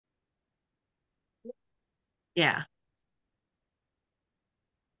Yeah.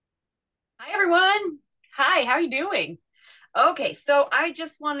 Hi, everyone. Hi, how are you doing? Okay, so I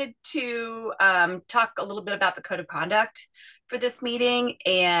just wanted to talk a little bit about the code of conduct for this meeting.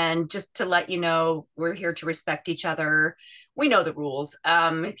 And just to let you know, we're here to respect each other. We know the rules.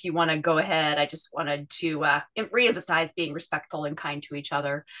 If you want to go ahead, I just wanted to reemphasize being respectful and kind to each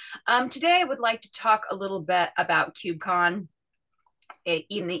other. Today, I would like to talk a little bit about KubeCon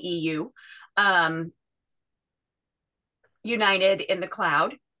in the EU, um, United in the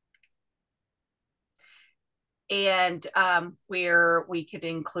Cloud, and where we could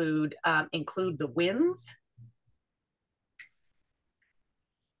include the wins.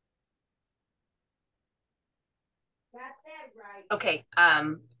 Okay.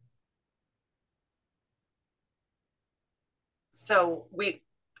 So we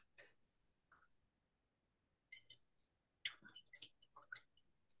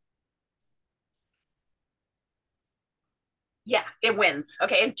Yeah, it wins.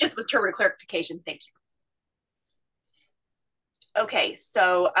 Okay, it just was term clarification. Thank you. Okay,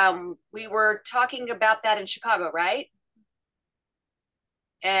 so we were talking about that in Chicago, right?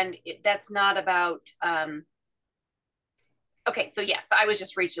 And that's not about okay, so yes, I was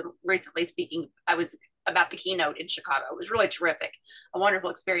just recently speaking. I was about the keynote in Chicago. It was really terrific, a wonderful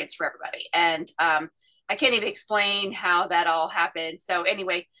experience for everybody. And I can't even explain how that all happened. So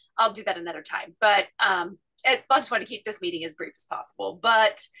anyway, I'll do that another time. But I just want to keep this meeting as brief as possible.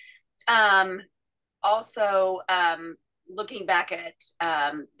 But um, also looking back at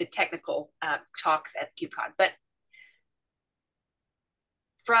the technical talks at KubeCon, but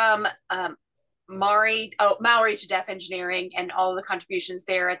from Maori to Deaf Engineering and all of the contributions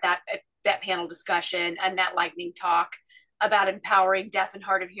there at that panel discussion and that lightning talk about empowering deaf and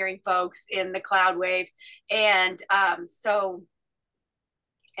hard of hearing folks in the cloud wave. And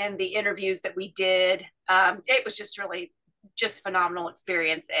and the interviews that we did, it was just really just phenomenal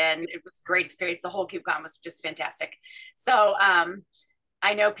experience, and it was a great experience. The whole KubeCon was just fantastic. So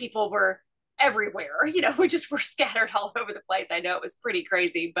I know people were everywhere. We just were scattered all over the place. I know it was pretty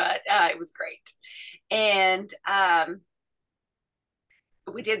crazy, but it was great. And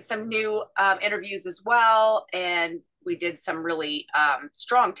we did some new interviews as well, and we did some really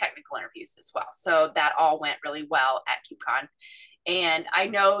strong technical interviews as well. So that all went really well at KubeCon. And I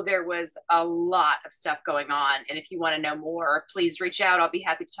know there was a lot of stuff going on. And if you want to know more, please reach out. I'll be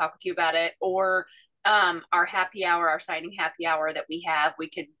happy to talk with you about it. Or our happy hour, our signing happy hour that we have,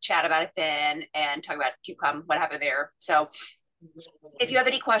 we could chat about it then and talk about KubeCon, what happened there. So if you have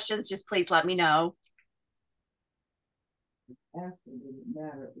any questions, just please let me know. Ask it, does it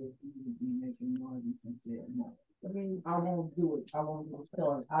matter if you would be making noise and said no? I mean, I won't do it. I won't do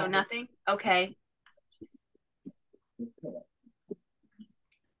it. Oh, nothing? Okay.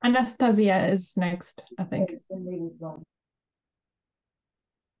 Anastasia is next, I think.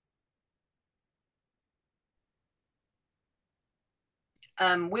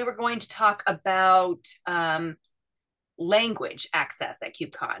 We were going to talk about language access at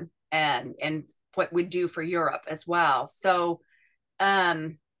KubeCon and what we do for Europe as well. So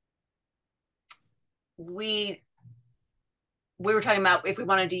um, we we were talking about if we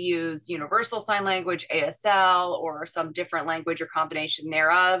wanted to use Universal Sign Language, ASL, or some different language or combination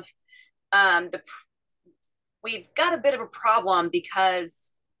thereof. We've got a bit of a problem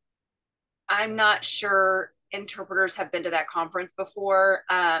because I'm not sure interpreters have been to that conference before.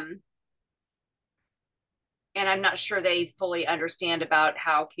 And I'm not sure they fully understand about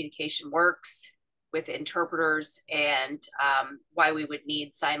how communication works with interpreters and why we would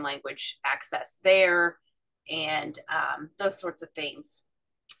need sign language access there and those sorts of things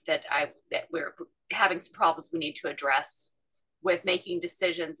that we're having some problems we need to address with making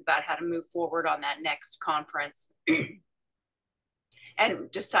decisions about how to move forward on that next conference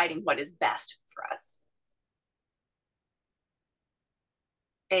and deciding what is best for us.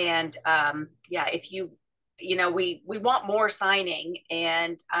 And yeah, if we want more signing,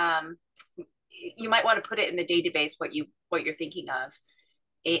 and you might want to put it in the database what you're thinking of,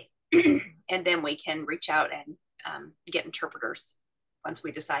 it, and then we can reach out and get interpreters once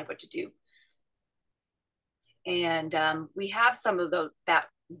we decide what to do. And we have some of that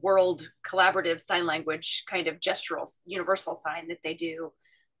world collaborative sign language kind of gestural universal sign that they do.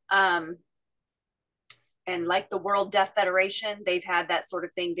 And like the World Deaf Federation, they've had that sort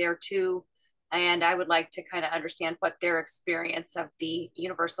of thing there too. And I would like to kind of understand what their experience of the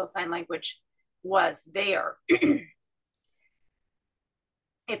universal sign language was there.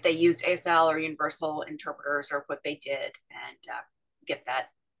 If they used ASL or universal interpreters or what they did, and get that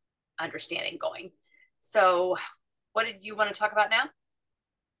understanding going. So what did you want to talk about now?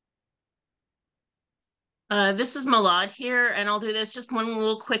 This is Malad here, and I'll do this. Just one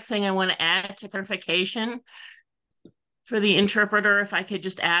little quick thing I want to add to clarification for the interpreter, if I could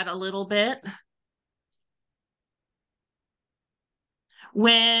just add a little bit.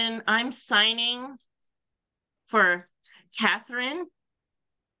 When I'm signing for Catherine,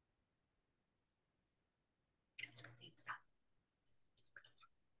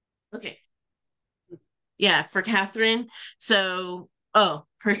 okay. Yeah, for Catherine. So, oh,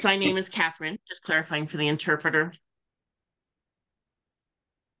 her sign name is Catherine, just clarifying for the interpreter.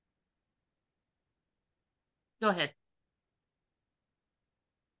 Go ahead.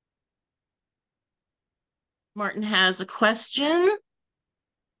 Martin has a question.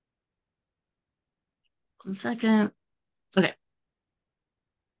 1 second. Okay.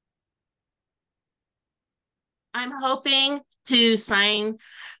 I'm hoping to sign.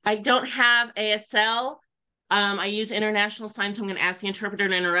 I don't have ASL. I use international signs. So I'm going to ask the interpreter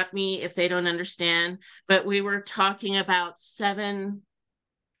to interrupt me if they don't understand. But we were talking about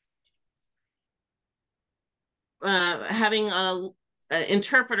having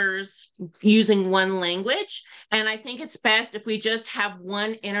interpreters using one language. And I think it's best if we just have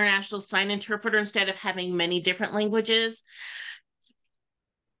one international sign interpreter instead of having many different languages.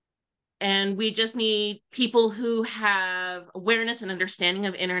 And we just need people who have awareness and understanding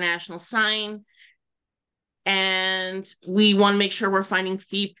of international sign. And we want to make sure we're finding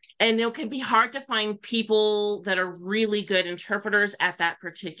and it can be hard to find people that are really good interpreters at that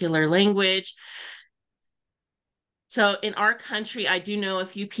particular language. So in our country, I do know a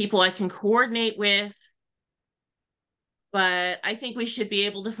few people I can coordinate with, but I think we should be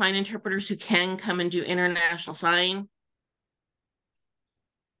able to find interpreters who can come and do international sign.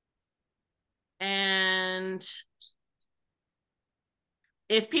 And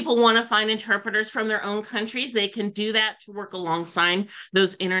if people want to find interpreters from their own countries, they can do that to work alongside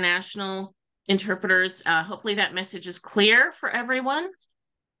those international interpreters. Hopefully that message is clear for everyone.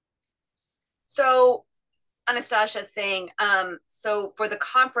 So Anastasia is saying, so for the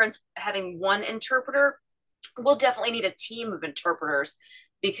conference, having one interpreter, we'll definitely need a team of interpreters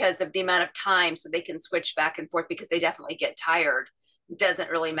because of the amount of time, so they can switch back and forth, because they definitely get tired. It doesn't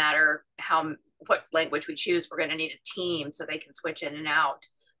really matter what language we choose. We're going to need a team so they can switch in and out.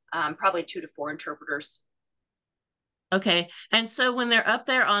 Probably 2 to 4 interpreters. Okay. And so when they're up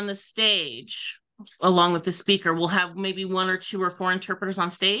there on the stage, along with the speaker, we'll have maybe 1 or 2 or 4 interpreters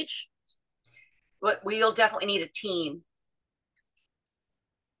on stage? But we'll definitely need a team,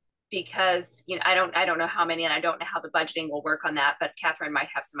 because I don't know how many, and I don't know how the budgeting will work on that, but Catherine might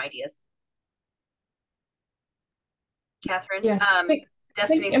have some ideas. Catherine, Yeah, I think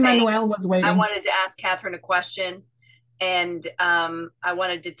Destiny Emmanuel was waiting. I wanted to ask Catherine a question, and I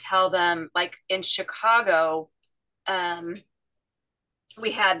wanted to tell them, like in Chicago,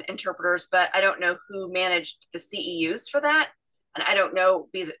 we had interpreters, but I don't know who managed the CEUs for that. And I don't know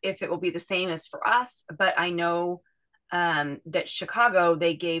if it will be the same as for us, but I know that Chicago,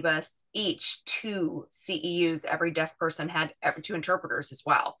 they gave us each 2 CEUs. Every deaf person had 2 interpreters as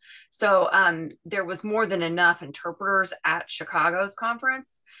well. So there was more than enough interpreters at Chicago's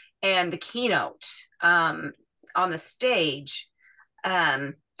conference. And the keynote on the stage,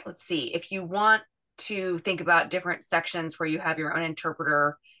 let's see, if you want to think about different sections where you have your own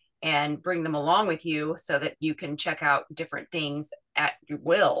interpreter and bring them along with you so that you can check out different things at your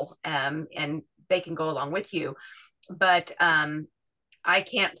will, and they can go along with you. But I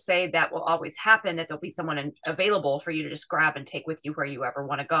can't say that will always happen, that there'll be someone available for you to just grab and take with you where you ever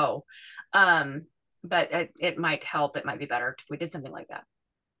want to go. But it might help. It might be better if we did something like that.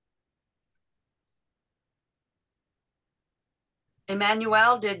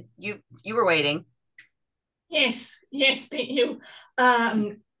 Emmanuel, you were waiting? Yes, thank you.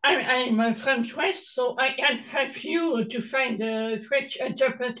 I'm from Twist, so I can help you to find a French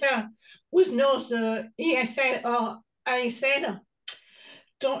interpreter who knows ESL or ISL.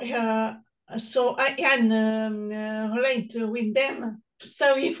 So I can relate with them.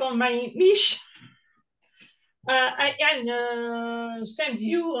 Sorry for my English. I can send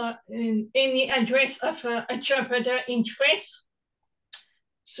you any address of interpreter in Twist.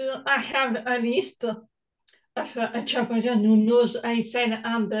 So I have a list of interpreter who knows ISL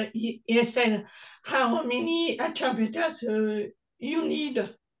and ESL. How many interpreters you need?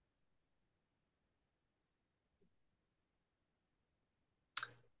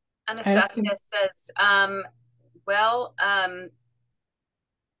 Anastasia says,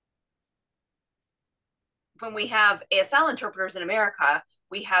 when we have ASL interpreters in America,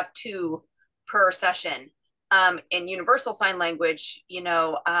 we have 2 per session. In Universal Sign Language,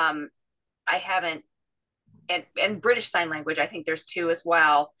 I haven't, and British Sign Language, I think there's 2 as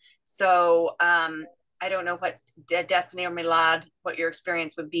well. So I don't know what Destiny or Milad, what your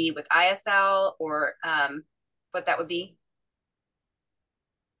experience would be with ISL, or what that would be.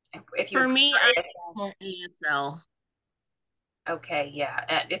 If you For would me, prefer I ASL. for ASL. Okay,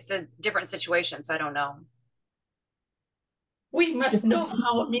 yeah, it's a different situation, so I don't know. We must know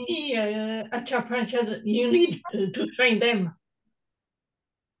how many interpreters you need to train them.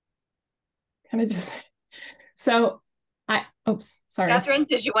 Can I just, so oops, sorry. Catherine,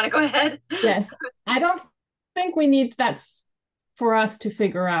 did you want to go ahead? Yes, I don't think we need that's for us to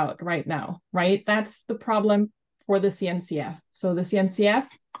figure out right now, right? That's the problem for the CNCF. So the CNCF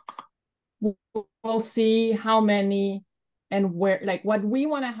will see how many and where, like what we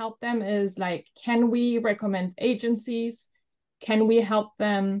want to help them is like, can we recommend agencies? Can we help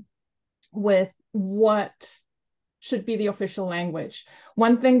them with what should be the official language?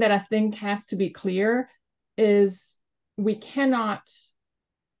 One thing that I think has to be clear is we cannot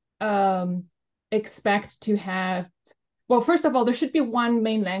expect to have, well, first of all, there should be one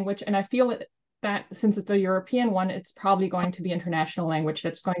main language. And I feel that since it's a European one, it's probably going to be international language.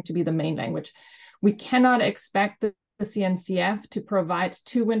 That's going to be the main language. We cannot expect the CNCF to provide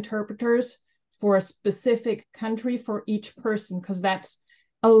 2 interpreters for a specific country for each person, because that's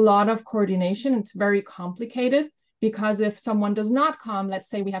a lot of coordination. It's very complicated, because if someone does not come, let's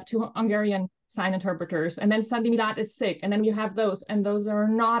say we have 2 Hungarian sign interpreters, and then suddenly Milad is sick, and then you have those, and those are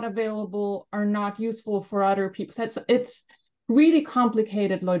not available, are not useful for other people. So it's really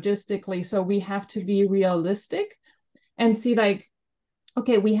complicated logistically. So we have to be realistic and see like,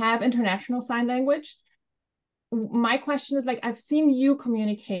 okay, we have international sign language. My question is like, I've seen you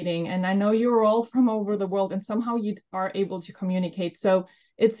communicating, and I know you're all from over the world, and somehow you are able to communicate. So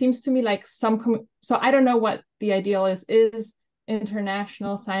it seems to me like so I don't know what the ideal is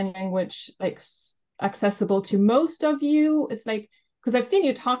international sign language like accessible to most of you? It's like, because I've seen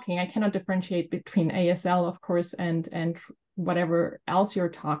you talking, I cannot differentiate between ASL, of course, and whatever else you're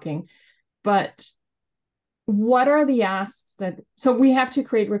talking. But what are the asks that, so we have to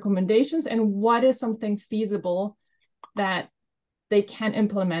create recommendations, and what is something feasible that they can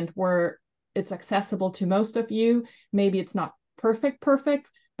implement where it's accessible to most of you? Maybe it's not perfect,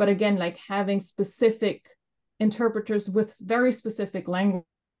 but again, like having specific interpreters with very specific language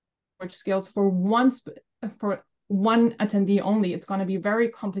skills for one attendee only, it's going to be very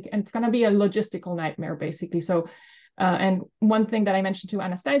complicated, and it's going to be a logistical nightmare basically. So and one thing that I mentioned to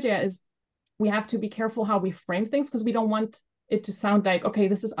Anastasia is we have to be careful how we frame things, because we don't want it to sound like, okay,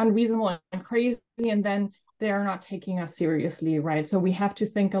 this is unreasonable and crazy, and then they are not taking us seriously, right? So we have to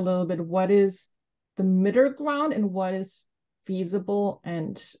think a little bit, what is the middle ground and what is feasible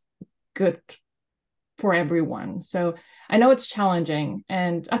and good for everyone. So I know it's challenging,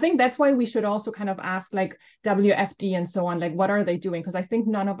 and I think that's why we should also kind of ask like WFD and so on, like what are they doing? Because I think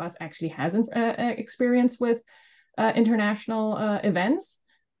none of us actually has experience with international events.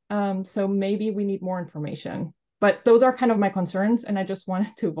 So maybe we need more information, but those are kind of my concerns, and I just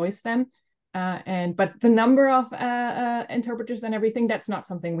wanted to voice them. But the number of interpreters and everything, that's not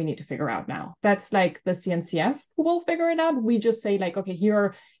something we need to figure out now. That's like the CNCF who will figure it out. We just say like, okay, here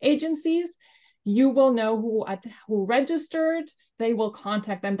are agencies. You will know who registered. They will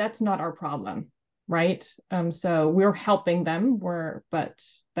contact them. That's not our problem, right? So we're helping them. But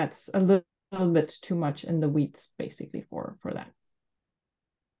that's a little bit too much in the weeds, basically, for that.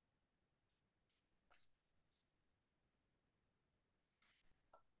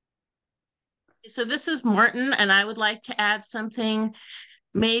 So this is Martin, and I would like to add something.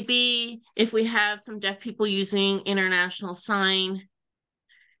 Maybe if we have some deaf people using international sign,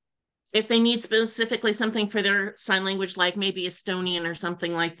 if they need specifically something for their sign language, like maybe Estonian or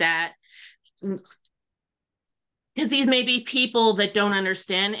something like that, because these may be people that don't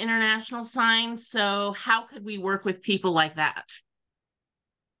understand international signs. So how could we work with people like that?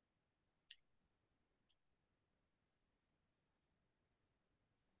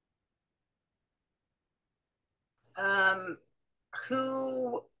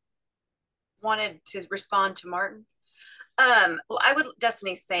 Who wanted to respond to Martin? Well,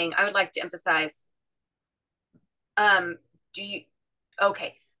 Destiny's saying, I would like to emphasize,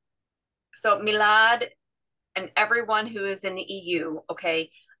 okay. So Milad and everyone who is in the EU, okay.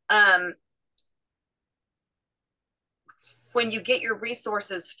 When you get your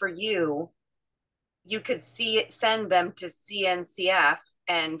resources for you could send them to CNCF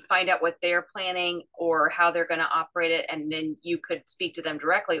and find out what they're planning or how they're going to operate it. And then you could speak to them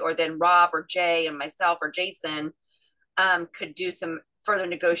directly, or then Rob or Jay and myself or Jason could do some further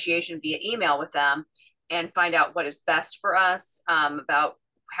negotiation via email with them and find out what is best for us, about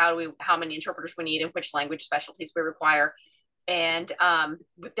how many interpreters we need and which language specialties we require. And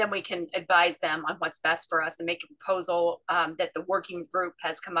then we can advise them on what's best for us and make a proposal that the working group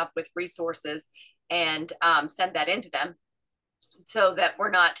has come up with resources, and send that into them, so that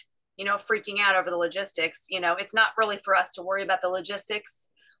we're not, freaking out over the logistics. It's not really for us to worry about the logistics.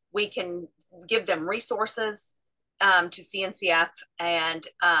 We can give them resources to CNCF, and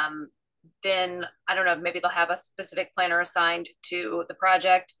then I don't know, maybe they'll have a specific planner assigned to the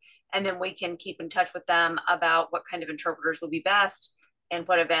project, and then we can keep in touch with them about what kind of interpreters will be best and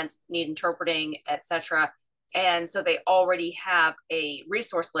what events need interpreting, etc. And so they already have a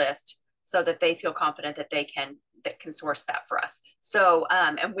resource list so that they feel confident that they can source that for us. So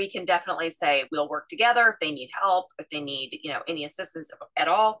and we can definitely say we'll work together if they need help, if they need any assistance at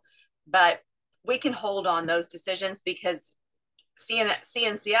all. But we can hold on those decisions because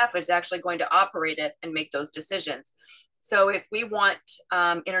CNCF is actually going to operate it and make those decisions. So if we want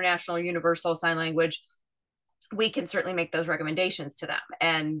International Universal Sign Language, we can certainly make those recommendations to them,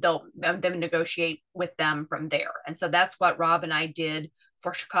 and they'll negotiate with them from there. And so that's what Rob and I did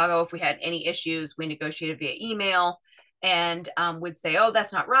for Chicago. If we had any issues, we negotiated via email, and would say, oh,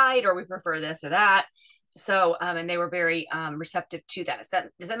 that's not right, or we prefer this or that. So, and they were very receptive to that.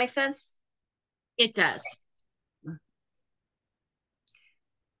 Does that make sense? It does.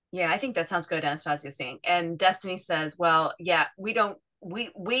 Yeah, I think that sounds good, Anastasia saying. And Destiny says, well, yeah, we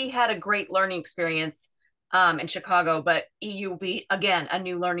had a great learning experience in Chicago, but EU will be, again, a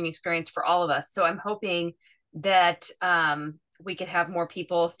new learning experience for all of us. So I'm hoping that we could have more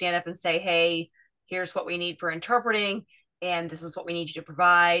people stand up and say, hey, here's what we need for interpreting, and this is what we need you to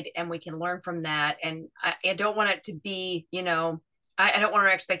provide, and we can learn from that. And I don't want it to be, I don't want our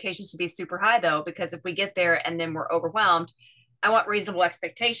expectations to be super high, though, because if we get there and then we're overwhelmed, I want reasonable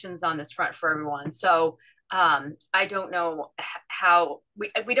expectations on this front for everyone. So I don't know how,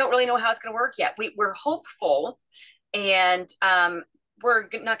 we don't really know how it's going to work yet. We're hopeful, and we're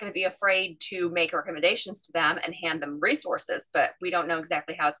not going to be afraid to make recommendations to them and hand them resources, but we don't know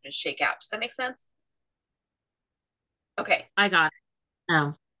exactly how it's going to shake out. Does that make sense? Okay. I got it.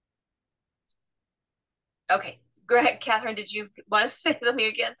 Oh. Okay. Go ahead, Catherine. Did you want to say something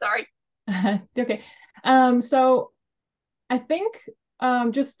again? Sorry. Okay. So I think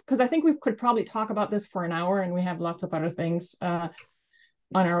just because I think we could probably talk about this for an hour, and we have lots of other things on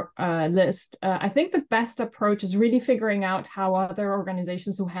our list. I think the best approach is really figuring out how other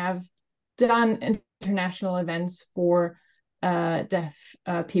organizations who have done international events for deaf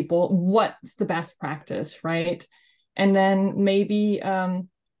people, what's the best practice, right? And then maybe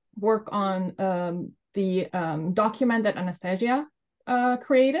work on the document that Anastasia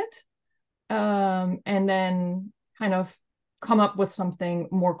created, and then kind of come up with something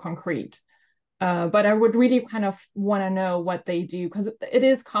more concrete. But I would really kind of want to know what they do, because it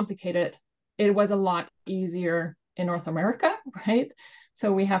is complicated. It was a lot easier in North America, right?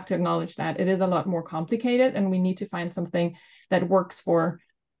 So we have to acknowledge that it is a lot more complicated, and we need to find something that works for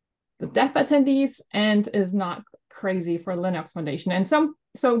the deaf attendees and is not crazy for Linux Foundation. And so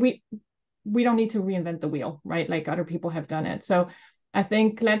we don't need to reinvent the wheel, right? Like other people have done it. So I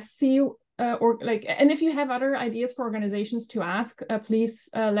think let's see. And if you have other ideas for organizations to ask, please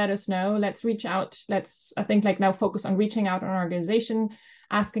let us know. Let's reach out. I think now focus on reaching out on an organization,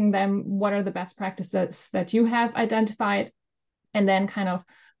 asking them what are the best practices that you have identified, and then kind of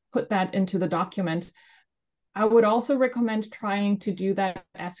put that into the document. I would also recommend trying to do that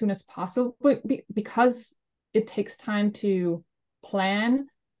as soon as possible, because it takes time to plan.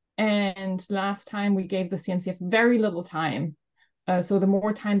 And last time we gave the CNCF very little time. So the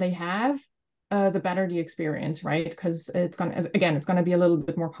more time they have, the better the experience, right? Because it's going to be a little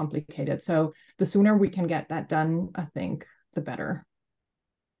bit more complicated. So the sooner we can get that done, I think, the better.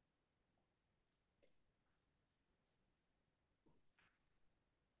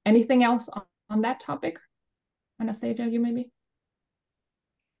 Anything else on that topic? Anastasia, you maybe?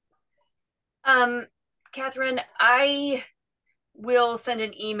 Catherine, I will send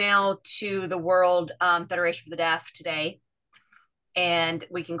an email to the World Federation for the Deaf today, and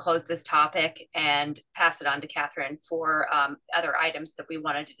we can close this topic and pass it on to Catherine for other items that we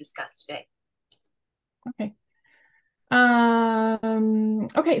wanted to discuss today. Okay.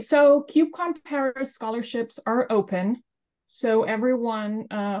 Okay, so KubeCon Paris scholarships are open. So everyone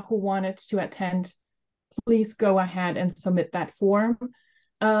who wanted to attend, please go ahead and submit that form.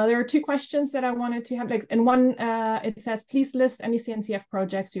 There are two questions that I wanted to have. In one, it says, please list any CNCF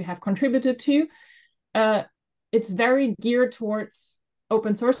projects you have contributed to. It's very geared towards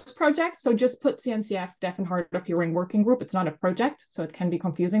open source projects. So just put CNCF Deaf and Hard of Hearing Working Group. It's not a project, so it can be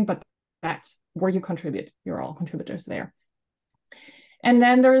confusing, but that's where you contribute. You're all contributors there. And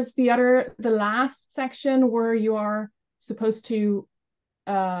then there's the last section where you are supposed to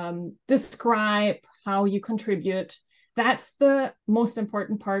describe how you contribute. That's the most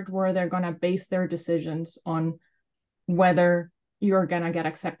important part, where they're going to base their decisions on whether you're going to get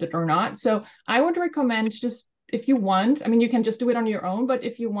accepted or not. So I would recommend, just if you want, I mean, you can just do it on your own, but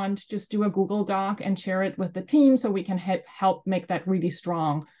if you want, just do a Google Doc and share it with the team so we can help make that really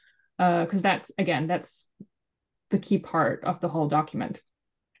strong. Because that's the key part of the whole document.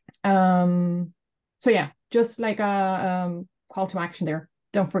 So yeah, just like a call to action there.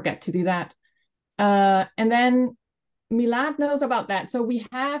 Don't forget to do that. And then Milad knows about that. So we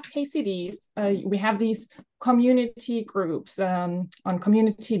have KCDs. We have these community groups on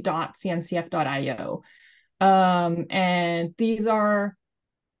community.cncf.io. And these are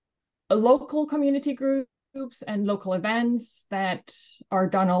local community groups and local events that are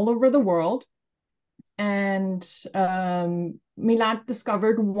done all over the world. And Milad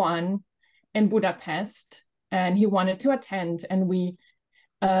discovered one in Budapest, and he wanted to attend, and we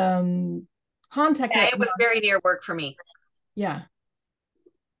contacted. Yeah, it was very near work for me. Yeah.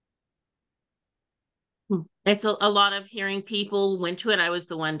 It's a lot of hearing people went to it. I was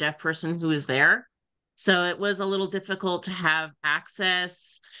the one deaf person who was there. So it was a little difficult to have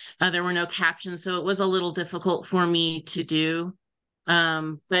access. There were no captions, so it was a little difficult for me to do.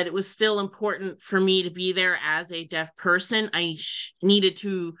 But it was still important for me to be there as a deaf person. I needed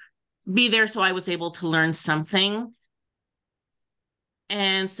to be there so I was able to learn something.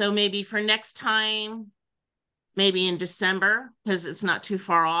 And so maybe for next time, maybe in December, because it's not too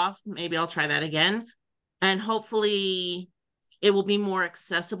far off, maybe I'll try that again. And hopefully it will be more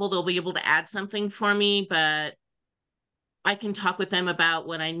accessible. They'll be able to add something for me, but I can talk with them about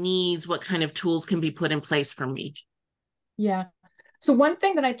what I need, what kind of tools can be put in place for me. Yeah. So one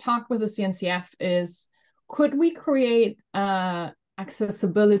thing that I talked with the CNCF is, could we create a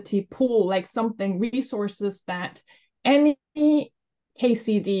accessibility pool, like something, resources that any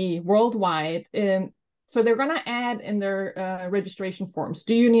KCD worldwide, so they're going to add in their registration forms,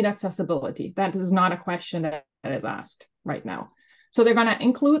 do you need accessibility? That is not a question that is asked right now. So they're going to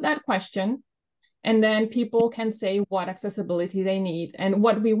include that question, and then people can say what accessibility they need. And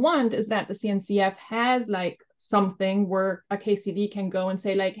what we want is that the CNCF has like something where a KCD can go and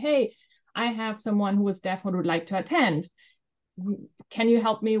say like, hey, I have someone who is deaf who would like to attend. Can you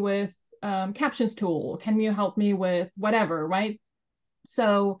help me with captions tool? Can you help me with whatever, right?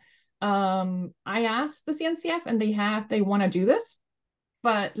 So I asked the CNCF, and they want to do this,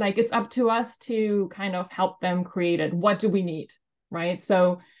 but like it's up to us to kind of help them create it. What do we need, right?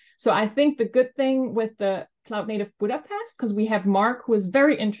 So I think the good thing with the Cloud Native Budapest, because we have Mark, who is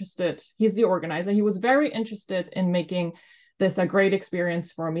very interested, he's the organizer, he was very interested in making this a great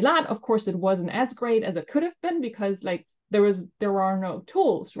experience for Milad. Of course, it wasn't as great as it could have been, because like there are no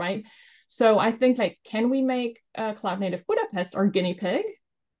tools, right? So I think like, can we make Cloud Native Budapest our guinea pig,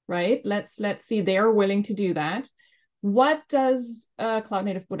 right? Let's see, they're willing to do that. What does Cloud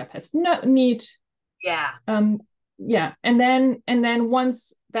Native Budapest need? Yeah. Yeah, and then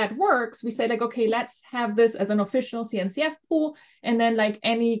once that works, we say like, okay, let's have this as an official CNCF pool, and then like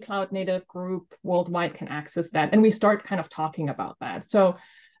any Cloud Native group worldwide can access that, and we start kind of talking about that. So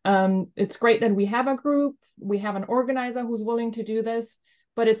it's great that we have a group, we have an organizer who's willing to do this,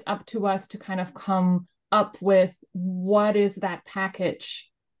 but it's up to us to kind of come up with what is that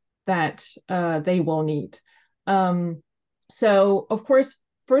package that they will need. So of course,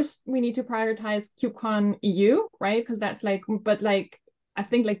 first we need to prioritize KubeCon EU, right? Because that's like, but like, I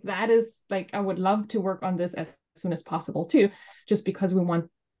think like that is like, I would love to work on this as soon as possible too, just because we want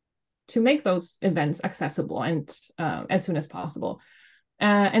to make those events accessible and as soon as possible.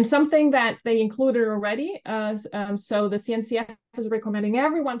 And something that they included already, so the CNCF is recommending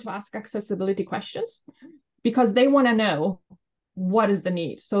everyone to ask accessibility questions, because they want to know what is the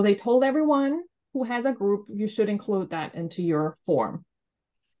need. So they told everyone who has a group, you should include that into your form.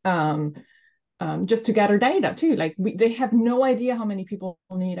 Just to gather data too. Like they have no idea how many people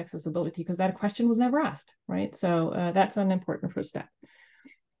need accessibility, because that question was never asked, right? So that's an important first step.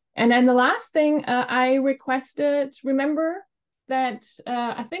 And then the last thing I requested, remember that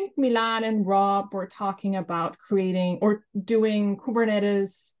I think Milad and Rob were talking about creating or doing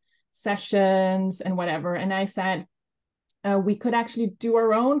Kubernetes sessions and whatever. And I said, we could actually do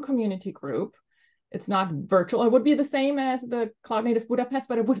our own community group. It's not virtual. It would be the same as the Cloud Native Budapest,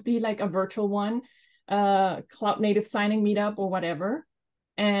 but it would be like a virtual one, Cloud Native signing meetup or whatever.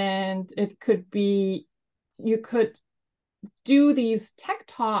 And it could be, you could do these tech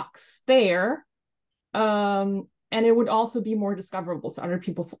talks there. And it would also be more discoverable. So other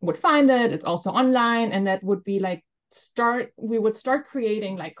people would find it. It's also online. And that would be like we would start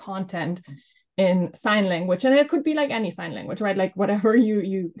creating like content in sign language, and it could be like any sign language, right? Like whatever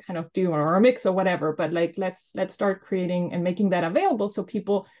you kind of do, or a mix or whatever. But like let's start creating and making that available so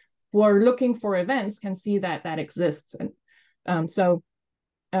people who are looking for events can see that that exists. And so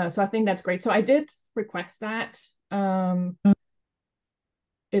I think that's great. So I did request that.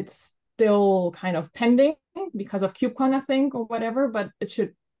 It's still kind of pending because of KubeCon, I think, or whatever, but it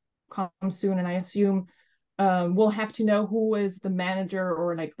should come soon. And I assume we'll have to know who is the manager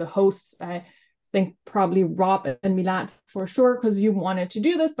or like the hosts. I think probably Rob and Milad for sure, because you wanted to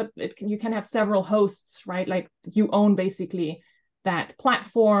do this, but you can have several hosts, right? Like you own basically that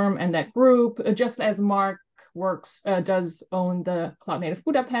platform and that group, just as Mark does own the Cloud Native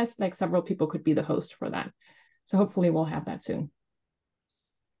Budapest, like several people could be the host for that. So hopefully we'll have that soon.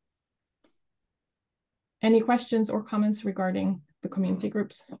 Any questions or comments regarding the community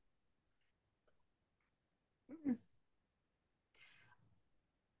groups?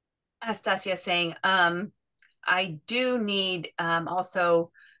 Anastasia saying, I do need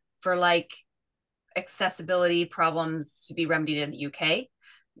also for like accessibility problems to be remedied in the UK,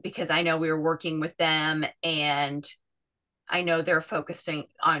 because I know we were working with them and I know they're focusing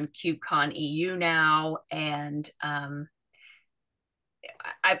on KubeCon EU now, and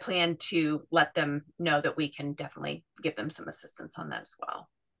I plan to let them know that we can definitely give them some assistance on that as well.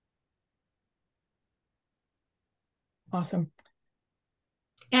 Awesome.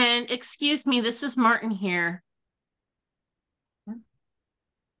 And excuse me, this is Martin here.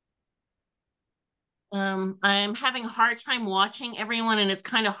 I'm having a hard time watching everyone, and it's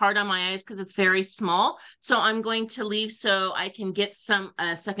kind of hard on my eyes because it's very small. So I'm going to leave so I can get some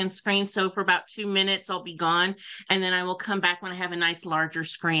second screen. So for about 2 minutes, I'll be gone, and then I will come back when I have a nice larger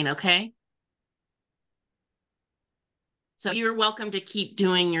screen, okay? So you're welcome to keep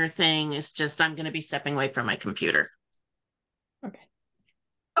doing your thing. It's just I'm going to be stepping away from my computer. Okay.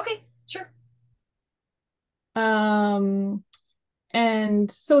 Okay, sure.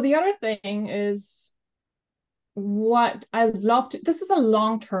 And so the other thing is what I'd love to, this is a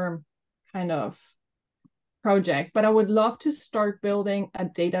long-term kind of project, but I would love to start building a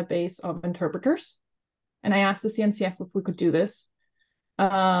database of interpreters. And I asked the CNCF if we could do this.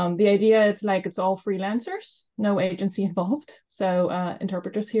 The idea is like it's all freelancers, no agency involved. So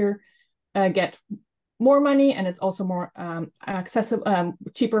interpreters here get more money, and it's also more accessible,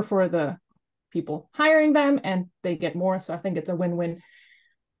 cheaper for the people hiring them, and they get more. So I think it's a win-win.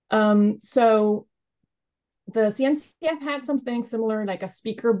 So the CNCF had something similar, like a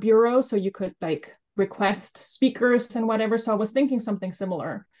speaker bureau, so you could like request speakers and whatever. So I was thinking something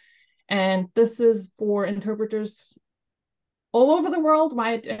similar. And this is for interpreters all over the world,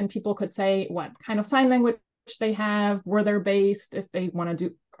 right? And people could say what kind of sign language they have, where they're based, if they want to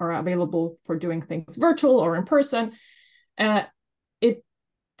do, are available for doing things virtual or in person. It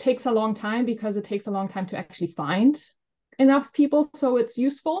takes a long time because it takes a long time to actually find enough people, so it's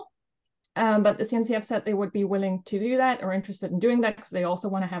useful. But the CNCF said they would be willing to do that or interested in doing that because they also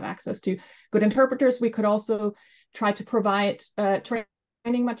want to have access to good interpreters. We could also try to provide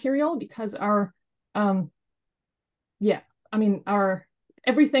training material because our,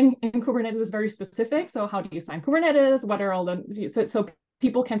 everything in Kubernetes is very specific. So how do you sign Kubernetes? What are all the, so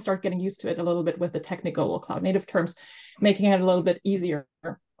people can start getting used to it a little bit with the technical cloud native terms, making it a little bit easier.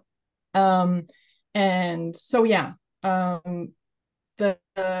 And so, yeah, I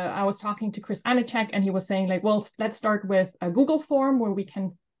was talking to Chris Anichek, and he was saying like, well, let's start with a Google form where we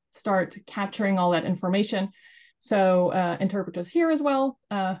can start capturing all that information. So interpreters here as well,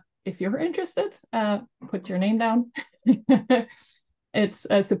 if you're interested, put your name down. It's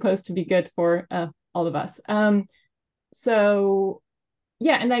supposed to be good for all of us. So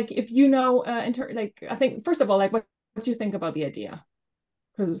yeah, and like if you know, I think first of all, like what do you think about the idea?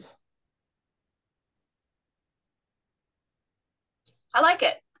 Because I like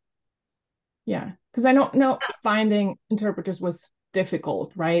it. Yeah, because I don't know, finding interpreters was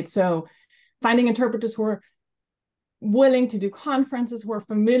difficult, right? So finding interpreters who are willing to do conferences, who are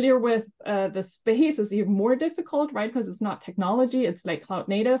familiar with the space is even more difficult, right? Because it's not technology, it's like cloud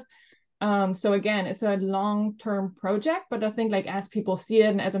native. So again, it's a long-term project, but I think like as people see it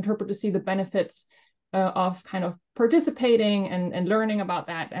and as interpreters see the benefits of kind of participating and learning about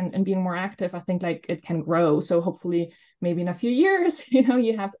that and being more active, I think like it can grow. So hopefully maybe in a few years,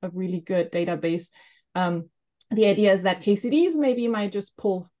 you have a really good database. The idea is that KCDs maybe might just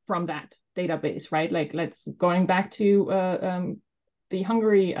pull from that database, right? Like going back to the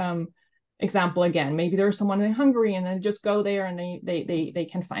Hungary example again, maybe there's someone in Hungary and then just go there and they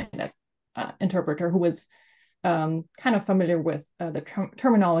can find that interpreter who is kind of familiar with the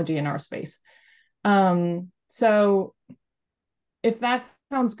terminology in our space. So if that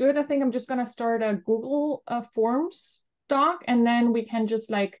sounds good, I think I'm just gonna start a Google Forms doc, and then we can just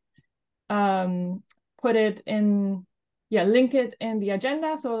like put it in, link it in the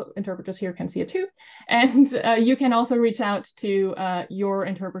agenda so interpreters here can see it too. And you can also reach out to your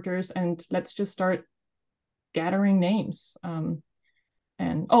interpreters, and let's just start gathering names.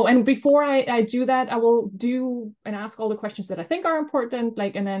 And before I do that, I will do and ask all the questions that I think are important,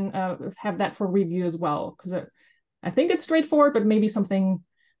 like, and then have that for review as well, because I think it's straightforward, but maybe something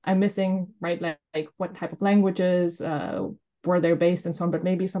I'm missing, right? Like what type of languages, where they're based and so on, but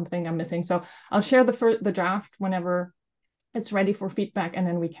maybe something I'm missing. So I'll share the draft whenever it's ready for feedback, and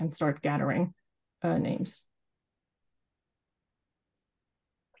then we can start gathering names.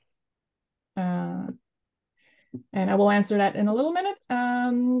 And I will answer that in a little minute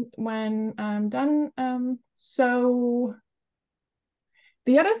when I'm done. So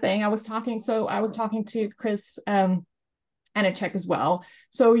the other thing I was talking to Chris Aniszczyk as well.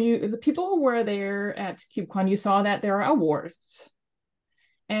 So the people who were there at KubeCon, you saw that there are awards.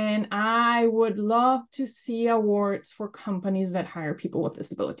 And I would love to see awards for companies that hire people with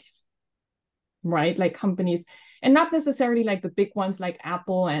disabilities, right? Like companies, and not necessarily like the big ones like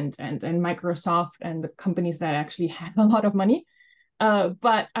Apple and Microsoft and the companies that actually have a lot of money.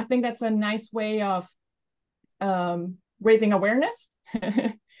 But I think that's a nice way of raising awareness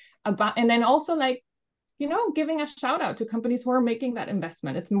about, and then also like, you know, giving a shout out to companies who are making that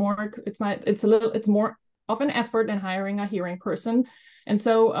investment. It's more of an effort than hiring a hearing person. And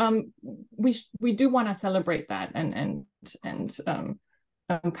so we do want to celebrate that and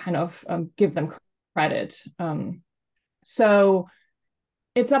kind of give them credit. So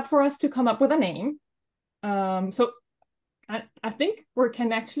it's up for us to come up with a name. So I think we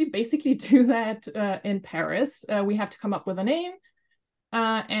can actually basically do that in Paris. We have to come up with a name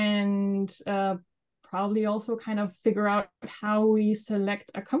and probably also kind of figure out how we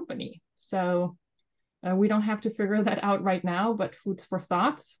select a company. So we don't have to figure that out right now, but foods for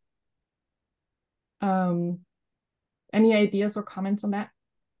thoughts. Any ideas or comments on that?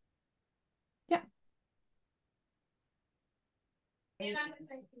 Yeah. Yeah,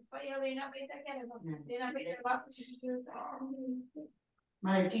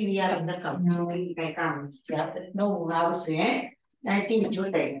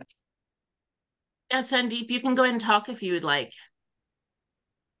 Sandeep, you can go ahead and talk if you would like.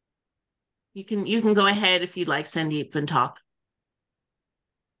 You can go ahead if you'd like, Sandeep, and talk.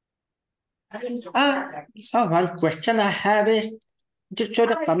 One question I have is, so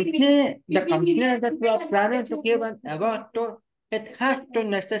the company that we are planning to give an award to, it has to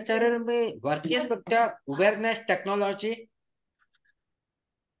necessarily be working with the awareness technology.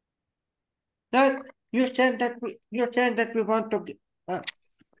 Like you said that we want to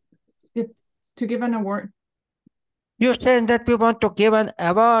give an award. You said that we want to give an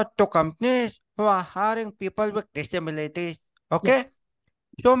award to companies who are hiring people with disabilities. Okay? Yes.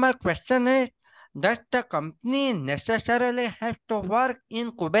 So my question is, does the company necessarily have to work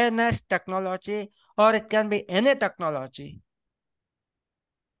in Kubernetes technology, or it can be any technology?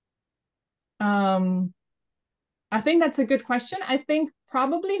 I think that's a good question. I think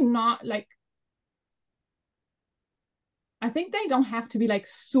probably not, like, I think they don't have to be like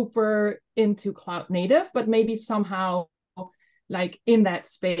super into cloud native, but maybe somehow like in that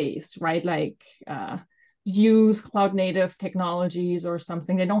space, right? Like use cloud native technologies or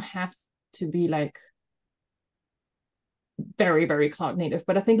something. They don't have to be like very, very cloud native,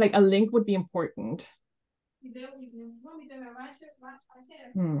 but I think like a link would be important.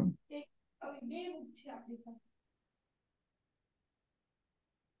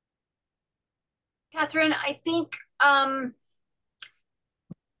 Catherine, I think a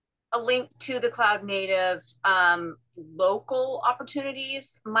link to the cloud native local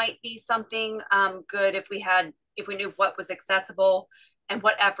opportunities might be something good if we knew what was accessible and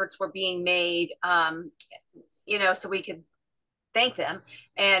what efforts were being made, you know, so we could thank them.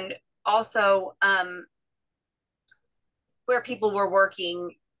 And also where people were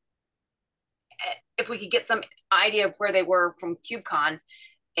working, if we could get some idea of where they were from KubeCon,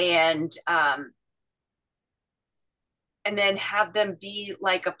 and then have them be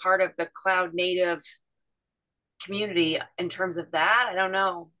like a part of the cloud native community in terms of that. I don't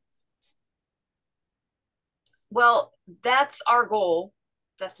know. Well, that's our goal,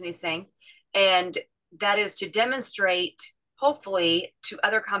 Destiny's saying, and that is to demonstrate, hopefully, to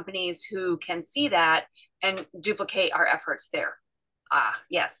other companies who can see that and duplicate our efforts there.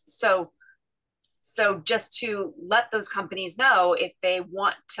 Yes. So just to let those companies know, if they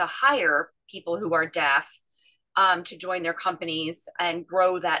want to hire people who are deaf to join their companies and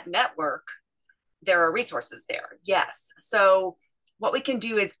grow that network, there are resources there. Yes. So what we can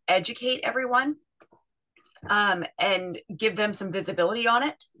do is educate everyone, and give them some visibility on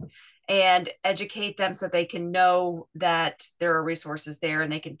it, and educate them so they can know that there are resources there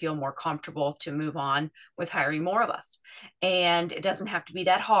and they can feel more comfortable to move on with hiring more of us. And it doesn't have to be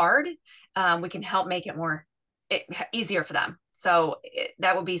that hard. We can help make it easier for them. So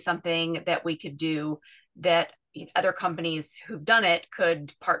that would be something that we could do, that other companies who've done it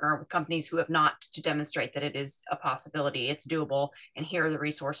could partner with companies who have not, to demonstrate that it is a possibility, it's doable, and here are the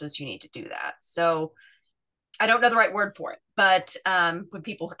resources you need to do that. So I don't know the right word for it, but when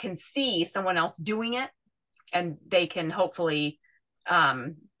people can see someone else doing it, and they can hopefully,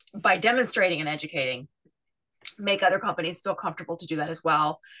 by demonstrating and educating, make other companies feel comfortable to do that as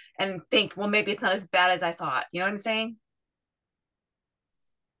well, and think, well, maybe it's not as bad as I thought. You know what I'm saying?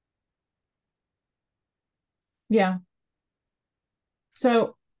 Yeah.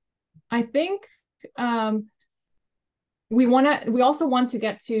 So I think we also want to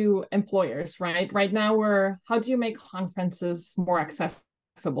get to employers, right? Right now how do you make conferences more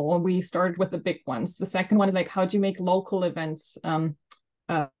accessible? We started with the big ones. The second one is like, how do you make local events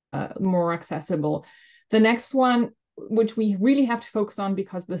more accessible? The next one, which we really have to focus on,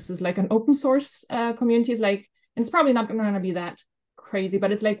 because this is like an open source community, is like, and it's probably not going to be that crazy,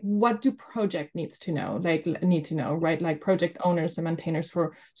 but it's like, what do project need to know, right? Like project owners and maintainers,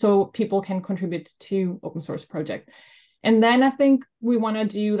 so people can contribute to open source project. And then I think we want to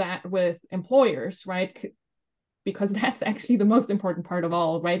do that with employers, right? Because that's actually the most important part of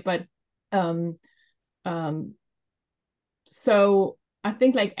all, right? But so I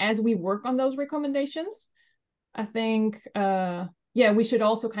think, like, as we work on those recommendations, I think we should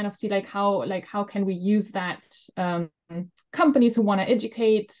also kind of see how can we use that, companies who want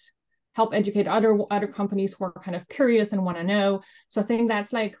to help educate other companies who are kind of curious and want to know. So I think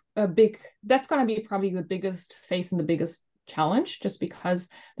that's like that's going to be probably the biggest phase and the biggest challenge, just because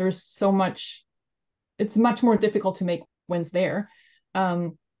there's so much, it's much more difficult to make wins there.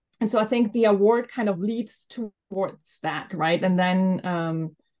 And so I think the award kind of leads towards that, right? And then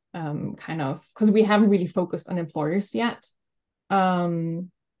kind of, because we haven't really focused on employers yet.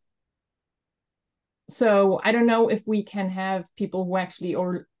 So I don't know if we can have people who actually,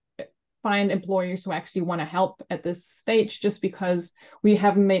 or find employers who actually want to help at this stage, just because we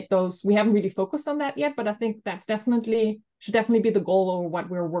haven't really focused on that yet. But I think that's should definitely be the goal, or what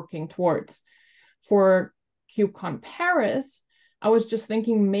we're working towards. For KubeCon Paris, I was just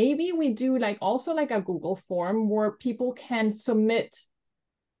thinking maybe we do also a Google form where people can submit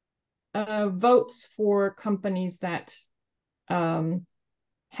votes for companies that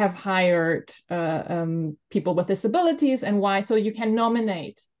have hired people with disabilities, and why. So you can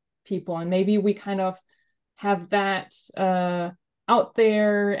nominate people, and maybe we kind of have that out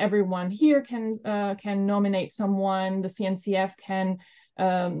there. Everyone here can nominate someone. The CNCF can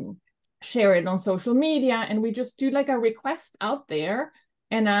share it on social media, and we just do a request out there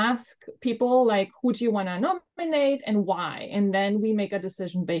and ask people who do you want to nominate and why, and then we make a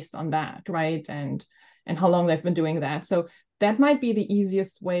decision based on that, right? And how long they've been doing that. So that might be the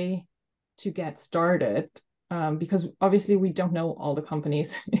easiest way to get started, because obviously we don't know all the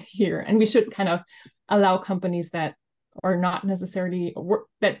companies here, and we should kind of allow companies that are not necessarily,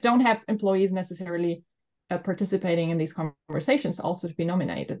 that don't have employees necessarily participating in these conversations also to be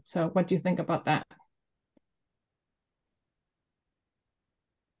nominated. So what do you think about that?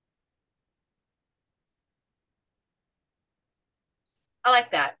 I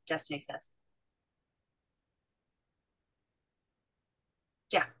like that, Destiny says.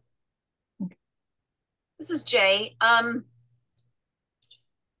 Yeah. Okay. This is Jay. I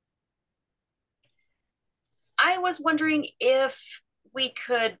was wondering if we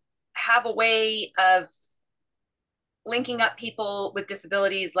could have a way of linking up people with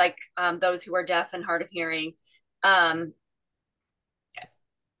disabilities, like those who are deaf and hard of hearing.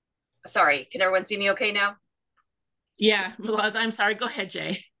 Sorry, can everyone see me okay now? Yeah, I'm sorry. Go ahead,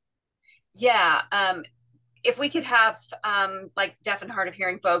 Jay. Yeah, if we could have deaf and hard of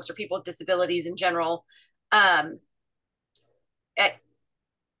hearing folks, or people with disabilities in general,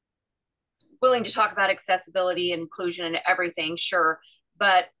 willing to talk about accessibility and inclusion and everything, sure,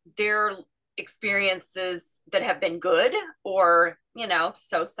 but their experiences that have been good, or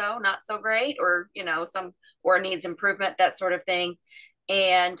so not so great, or or needs improvement, that sort of thing,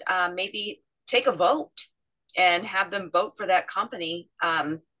 and maybe take a vote and have them vote for that company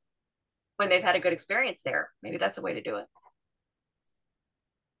when they've had a good experience there. Maybe that's a way to do it.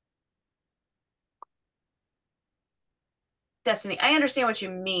 Destiny, I understand what you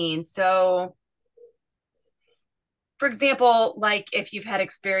mean. So, for example, if you've had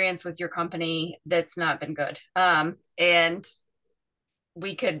experience with your company that's not been good, and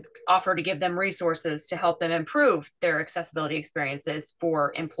we could offer to give them resources to help them improve their accessibility experiences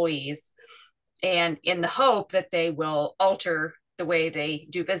for employees, and in the hope that they will alter the way they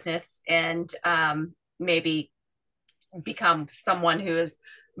do business and maybe become someone who is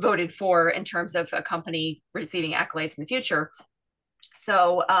voted for in terms of a company receiving accolades in the future.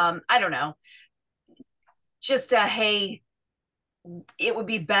 So I don't know, just hey, it would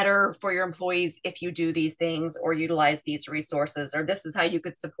be better for your employees if you do these things or utilize these resources, or this is how you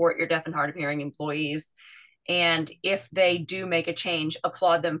could support your deaf and hard of hearing employees. And if they do make a change,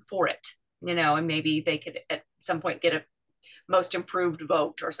 applaud them for it, and maybe they could at some point get a most improved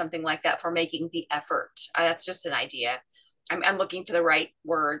vote or something like that for making the effort. That's just an idea. I'm looking for the right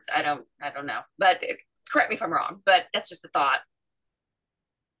words. I don't know, but correct me if I'm wrong, but that's just a thought.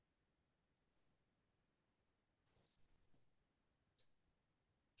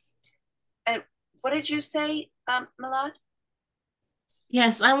 And what did you say, Milad?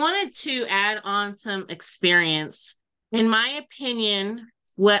 Yes, I wanted to add on some experience. In my opinion,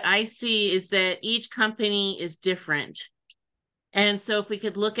 what I see is that each company is different. And so if we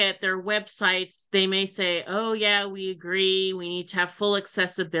could look at their websites, they may say, oh, yeah, we agree, we need to have full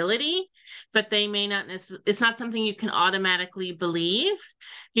accessibility, but they may not necessarily, it's not something you can automatically believe,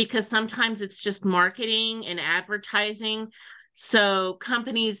 because sometimes it's just marketing and advertising. So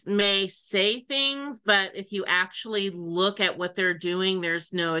companies may say things, but if you actually look at what they're doing,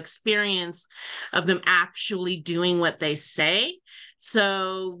 there's no experience of them actually doing what they say.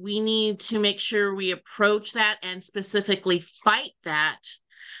 So we need to make sure we approach that and specifically fight that.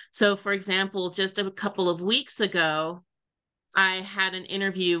 So for example, just a couple of weeks ago, I had an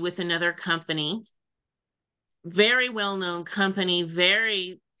interview with another company, very well-known company,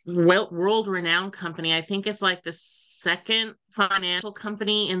 very world-renowned company. I think it's like the second financial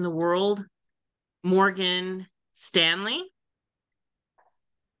company in the world, Morgan Stanley.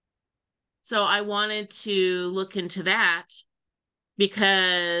 So I wanted to look into that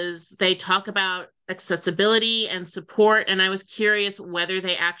because they talk about accessibility and support, and I was curious whether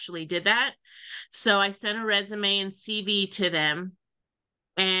they actually did that. So I sent a resume and CV to them,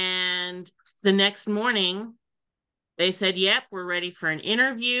 and the next morning, they said, yep, we're ready for an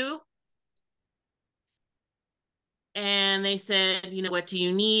interview. And they said, what do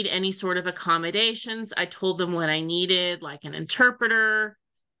you need? Any sort of accommodations? I told them what I needed, like an interpreter.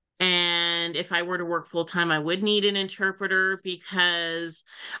 And if I were to work full-time, I would need an interpreter because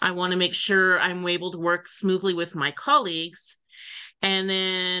I want to make sure I'm able to work smoothly with my colleagues. And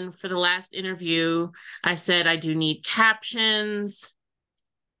then for the last interview, I said, I do need captions.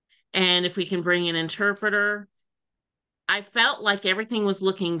 And if we can bring an interpreter. I felt like everything was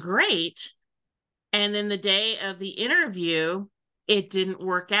looking great. And then the day of the interview, it didn't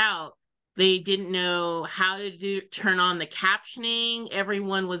work out. They didn't know how to turn on the captioning.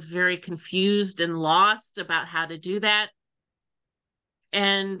 Everyone was very confused and lost about how to do that.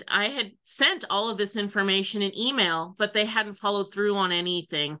 And I had sent all of this information in email, but they hadn't followed through on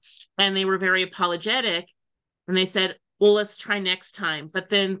anything. And they were very apologetic. And they said, well, let's try next time. But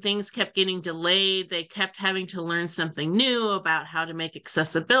then things kept getting delayed. They kept having to learn something new about how to make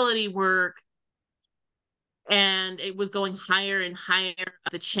accessibility work. And it was going higher and higher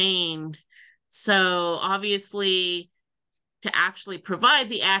up the chain. So obviously, to actually provide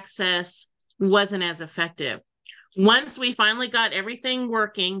the access wasn't as effective. Once we finally got everything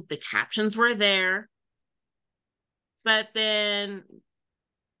working, the captions were there. But then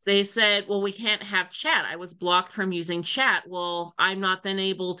they said, well, we can't have chat. I was blocked from using chat. Well, I'm not then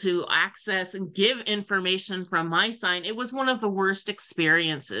able to access and give information from my side. It was one of the worst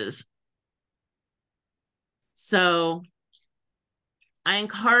experiences. So I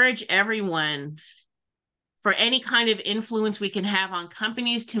encourage everyone, for any kind of influence we can have on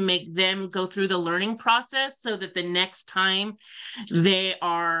companies, to make them go through the learning process so that the next time they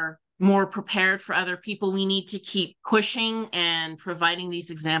are more prepared for other people. We need to keep pushing and providing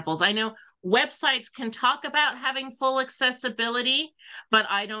these examples. I know websites can talk about having full accessibility, but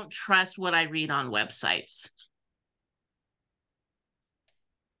I don't trust what I read on websites.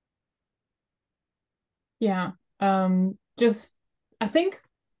 Yeah, I think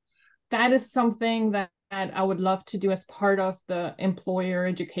that is something that I would love to do as part of the employer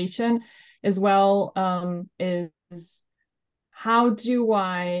education as well, is how do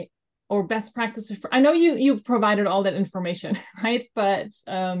I, or best practices. I know you provided all that information, right? But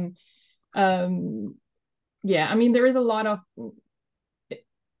yeah, I mean, there is a lot of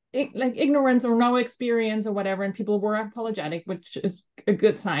like ignorance or no experience or whatever, and people were apologetic, which is a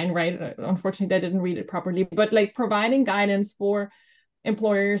good sign, right? Unfortunately, I didn't read it properly, but like providing guidance for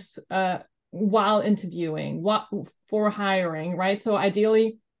employers while interviewing, what for hiring, right? So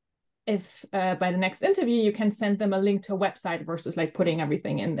ideally, if by the next interview you can send them a link to a website versus like putting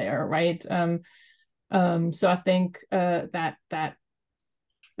everything in there, right? So I think that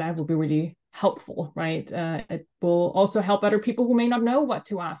will be really helpful, right? It will also help other people who may not know what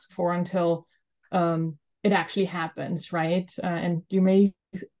to ask for until it actually happens, right? And you may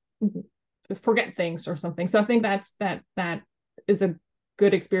forget things or something. So I think that is a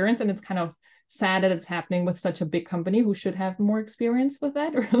good experience, and it's kind of sad that it's happening with such a big company who should have more experience with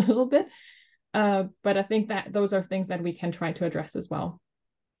that, or a little bit. But I think that those are things that we can try to address as well.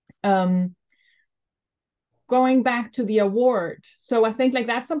 Going back to the award. So I think like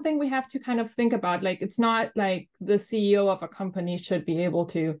that's something we have to kind of think about. Like, it's not like the CEO of a company should be able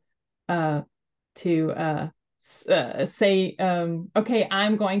to say, okay,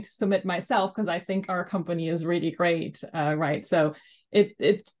 I'm going to submit myself because I think our company is really great, right? So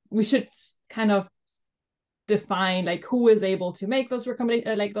we should kind of define like who is able to make those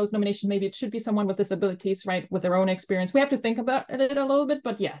like those nominations. Maybe it should be someone with disabilities, right, with their own experience. We have to think about it a little bit,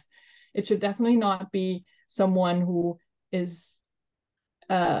 but yes, it should definitely not be someone who is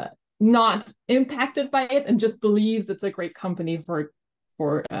not impacted by it and just believes it's a great company or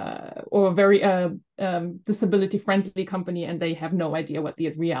a very disability friendly company, and they have no idea what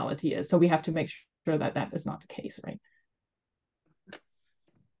the reality is. So we have to make sure that that is not the case, right?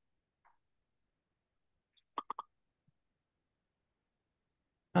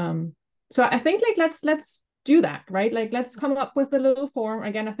 So I think like let's do that, right? Like, let's come up with a little form.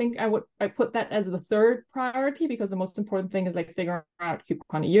 Again, I think I put that as the third priority, because the most important thing is like figuring out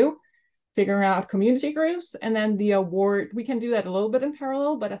KubeCon EU, figuring out community groups, and then the award. We can do that a little bit in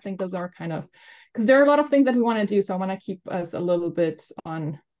parallel, but I think those are kind of, because there are a lot of things that we want to do. So I want to keep us a little bit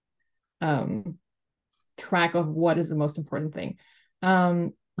on track of what is the most important thing.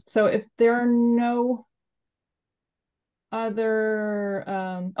 So if there are no other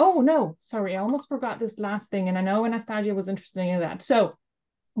oh no, sorry, I almost forgot this last thing, and I know Anastasia was interested in that. So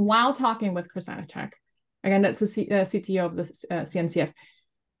while talking with Chris Anichak, again, that's the CTO of the CNCF,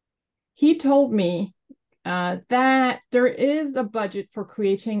 he told me that there is a budget for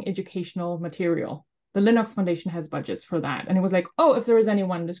creating educational material. The Linux Foundation has budgets for that, and it was like, oh, if there is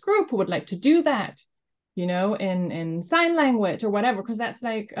anyone in this group who would like to do that, you know, in sign language or whatever, because that's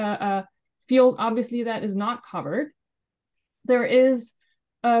like a field obviously that is not covered. There is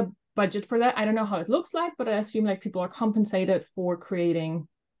a budget for that. I don't know how it looks like, but I assume like people are compensated for creating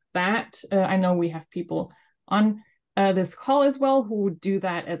that. I know we have people on this call as well who do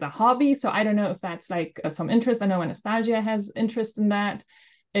that as a hobby. So I don't know if that's like some interest. I know Anastasia has interest in that.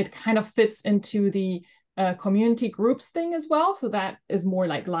 It kind of fits into the community groups thing as well. So that is more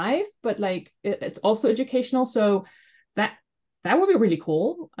like live, but like it's also educational. So that would be really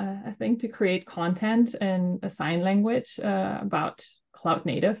cool, I think, to create content in a sign language about cloud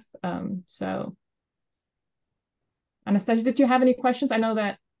native. So, Anastasia, did you have any questions? I know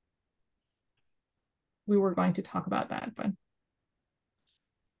that we were going to talk about that, but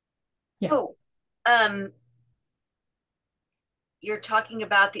yeah. Oh, you're talking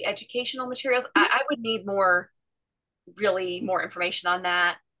about the educational materials. I would need more information on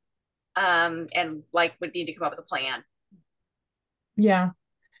that, and like would need to come up with a plan. Yeah,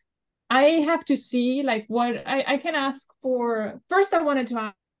 I have to see like what I can ask for. First, I wanted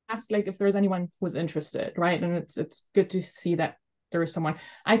to ask like if there's anyone who's interested, right? And it's good to see that there is someone.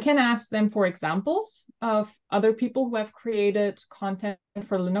 I can ask them for examples of other people who have created content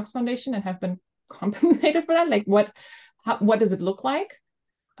for Linux Foundation and have been compensated for that. Like what does it look like?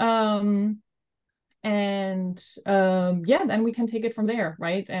 Yeah, then we can take it from there,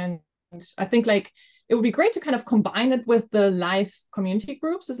 right? And I think like it would be great to kind of combine it with the live community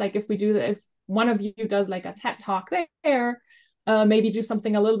groups. It's like if one of you does like a TED talk there, maybe do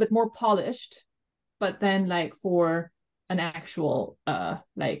something a little bit more polished, but then like for an actual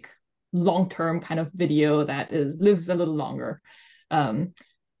like long-term kind of video that lives a little longer.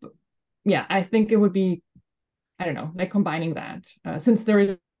 Yeah, I think it would be, I don't know, like combining that, since there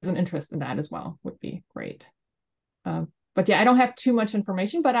is an interest in that as well, would be great. But yeah, I don't have too much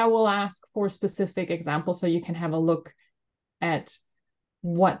information, but I will ask for specific examples so you can have a look at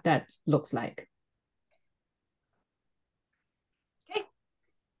what that looks like. Okay.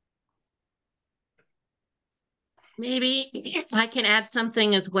 Maybe I can add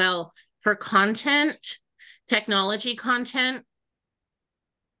something as well for content, technology content.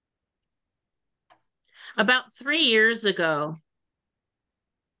 About 3 years ago,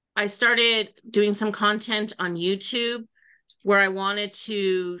 I started doing some content on YouTube where I wanted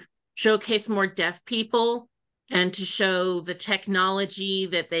to showcase more deaf people and to show the technology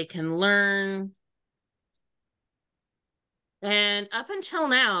that they can learn. And up until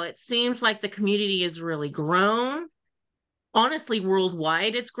now, it seems like the community has really grown. Honestly,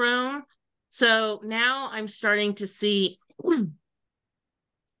 worldwide, it's grown. So now I'm starting to see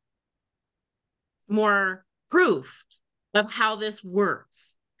more proof of how this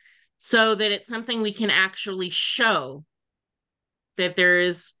works, so that it's something we can actually show that there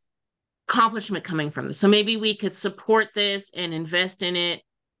is accomplishment coming from this. So maybe we could support this and invest in it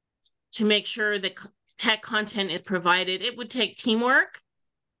to make sure that tech content is provided. It would take teamwork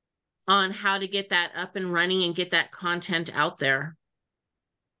on how to get that up and running and get that content out there.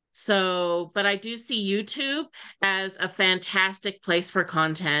 So, but I do see YouTube as a fantastic place for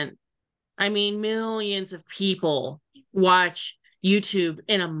content. I mean, millions of people watch YouTube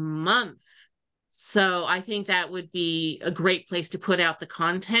in a month. So I think that would be a great place to put out the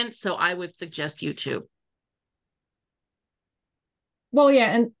content. So I would suggest YouTube. Well,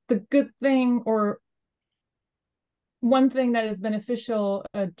 yeah, and the good thing, or one thing that is beneficial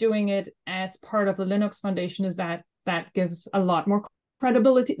doing it as part of the Linux Foundation, is that that gives a lot more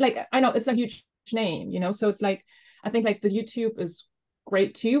credibility. Like, I know it's a huge name, you know, so it's like, I think like the YouTube is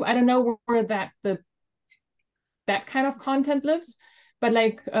great too. I don't know where that kind of content lives, but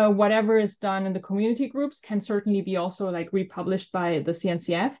like whatever is done in the community groups can certainly be also like republished by the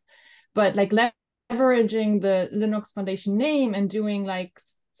CNCF. But like leveraging the Linux Foundation name and doing like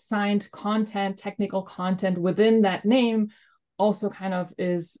signed content, technical content within that name also kind of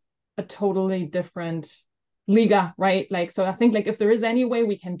is a totally different liga, right? Like, so I think like if there is any way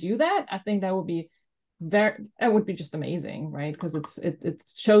we can do that, I think that would be just amazing, right? Because it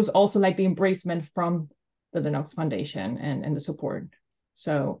shows also like the embracement from the Linux Foundation and the support.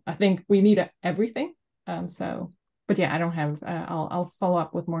 So I think we need everything. But yeah, I don't have, I'll follow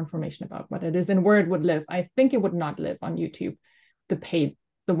up with more information about what it is and where it would live. I think it would not live on YouTube, the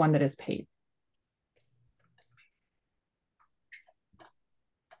one that is paid.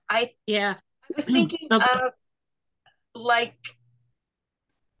 I was thinking Okay. of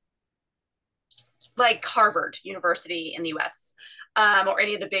like Harvard University in the US, or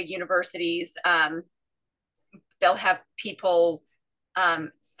any of the big universities. They'll have people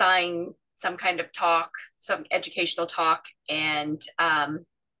sign some kind of talk, some educational talk, and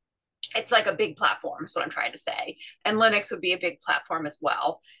it's like a big platform is what I'm trying to say. And Linux would be a big platform as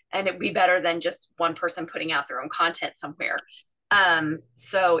well. And it'd be better than just one person putting out their own content somewhere.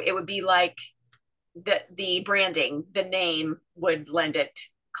 So it would be like the branding, the name would lend it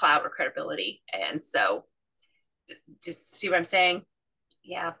clout or credibility. And so, just see what I'm saying?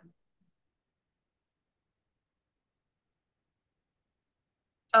 Yeah.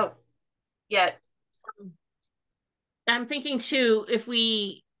 Oh, yeah. I'm thinking too, if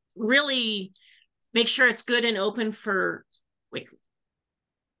we really make sure it's good and open for, wait.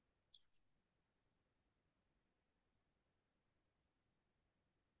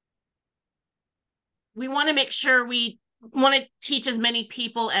 We want to make sure we want to teach as many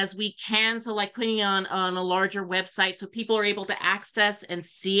people as we can. So like putting it on a larger website so people are able to access and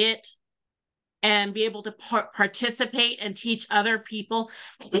see it and be able to participate and teach other people,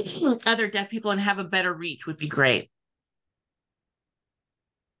 other deaf people, and have a better reach would be great.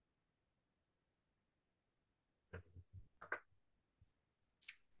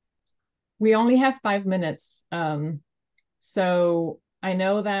 We only have 5 minutes. So I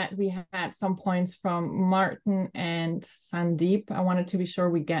know that we had some points from Martin and Sandeep. I wanted to be sure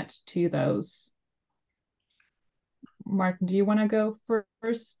we get to those. Martin, do you want to go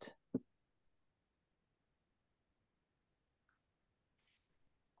first?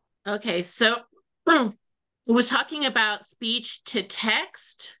 Okay, so I was talking about speech to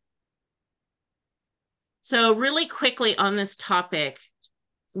text. So really quickly on this topic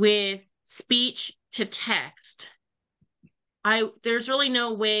with speech to text, there's really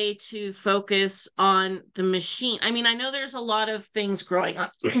no way to focus on the machine. I mean, I know there's a lot of things growing on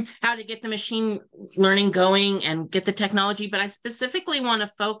how to get the machine learning going and get the technology, but I specifically want to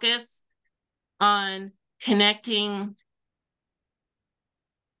focus on connecting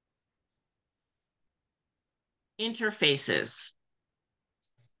interfaces.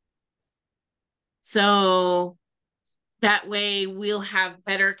 So that way we'll have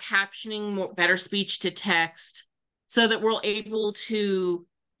better captioning, better speech to text, so that we're able to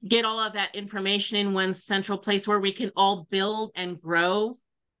get all of that information in one central place where we can all build and grow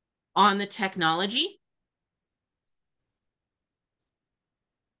on the technology.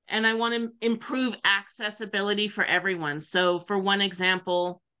 And I want to improve accessibility for everyone. So for one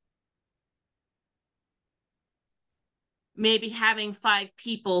example, maybe having 5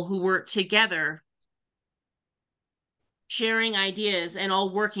 people who work together sharing ideas and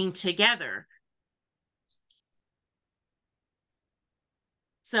all working together.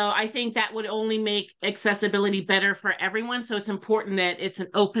 So I think that would only make accessibility better for everyone. So it's important that it's an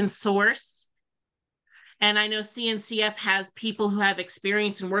open source. And I know CNCF has people who have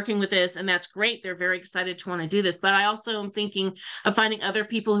experience in working with this, and that's great. They're very excited to want to do this. But I also am thinking of finding other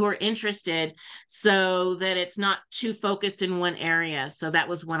people who are interested so that it's not too focused in one area. So that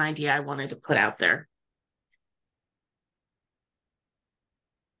was one idea I wanted to put out there.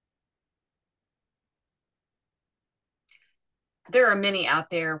 There are many out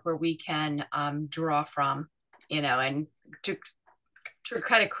there where we can draw from, you know, and to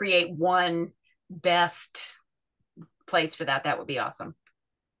kind of create one best place for that, that would be awesome.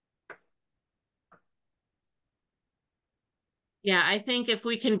 Yeah, I think if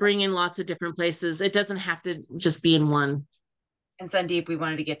we can bring in lots of different places, it doesn't have to just be in one. And Sandeep, we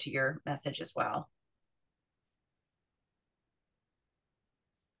wanted to get to your message as well.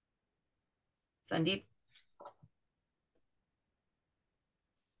 Sandeep?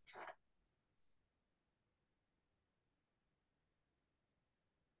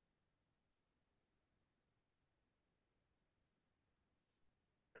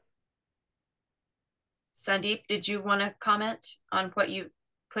 Sandeep, did you want to comment on what you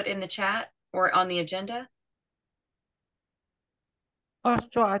put in the chat or on the agenda?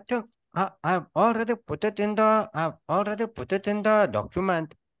 So I think I've already put it in the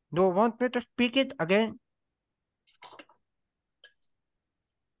document. Do you want me to speak it again?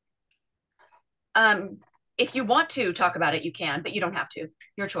 If you want to talk about it, you can, but you don't have to.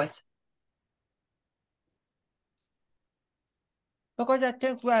 Your choice. Because I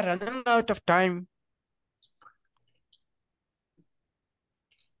think we are running out of time.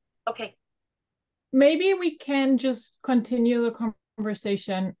 Okay. Maybe we can just continue the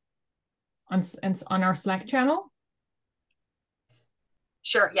conversation on our Slack channel.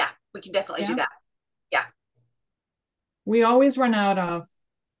 Sure. Yeah, we can definitely do that. Yeah. We always run out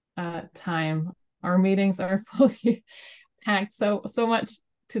of time. Our meetings are fully packed, so much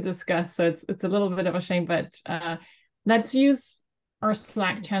to discuss. So it's a little bit of a shame, but let's use our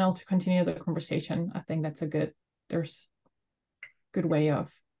Slack channel to continue the conversation. I think that's a good way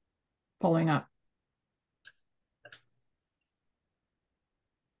of following up.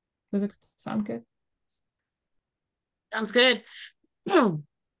 Does it sound good? Sounds good.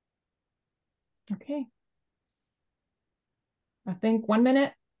 Okay. I think 1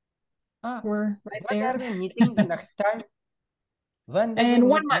 minute. We're right when there. Are we meeting the next time? When do And we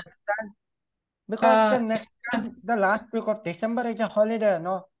 1 meet month. next time? Because the next time, the last week of December is a holiday,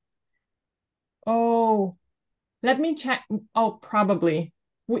 no? Oh, let me check. Oh, probably.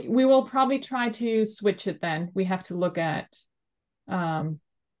 We will probably try to switch it then. We have to look at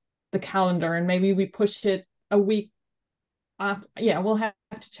the calendar and maybe we push it a week after. Yeah, we'll have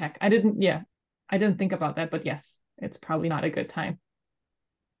to check. I didn't think about that, but yes, it's probably not a good time.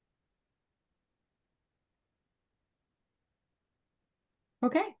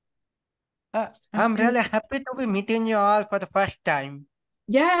 Okay. I'm really happy to be meeting you all for the first time.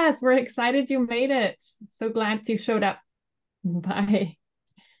 Yes, we're excited you made it. So glad you showed up. Bye.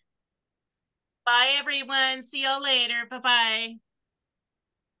 Bye, everyone. See y'all later. Bye-bye.